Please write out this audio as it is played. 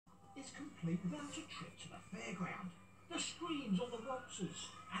it's complete without a trip to the fairground. The screens on the waltzers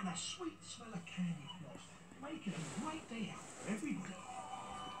and the sweet smell of candy floss make it a great day out for everybody.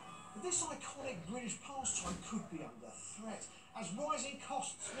 But this iconic British pastime could be under threat, as rising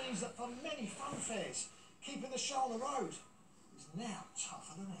costs means that for many fun fairs, keeping the show on the road is now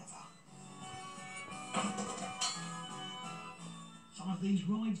tougher than ever. Some of these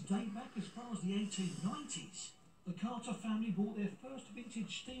rides date back as far as the 1890s. The Carter family bought their first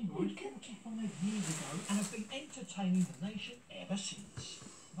vintage steam ride 45 years ago and have been entertaining the nation ever since.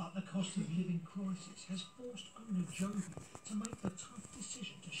 But the cost of living crisis has forced owner Jovi to make the tough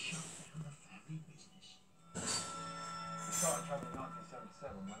decision to shut down the family business. I started travelling in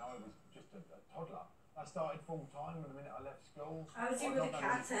 1977 when I was just a toddler. I started full time the minute I left school. I was in with a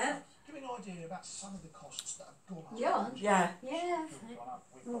kitten. Give me an idea about some of the costs that have gone up. John? Yeah. Yeah.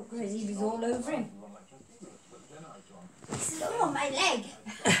 Oh, crazy, he was all over him. He said, oh, my leg.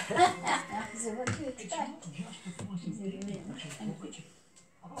 So what do you It's expect? not just the price of living which is property.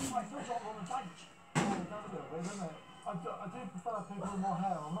 I've got my foot on a date. I do prefer people with more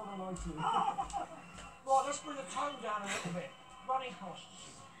hair, I'm not going to lie to you. Right, let's bring the tone down a little bit. Running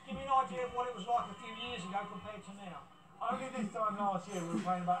costs. Give me an idea of what it was like a few years ago compared to now. Only this time last year we were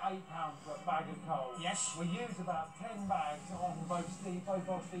paying about £8 for a bag of coal. Yes. We used about 10 bags on both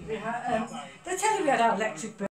our Steve They tell you we had our electric bill.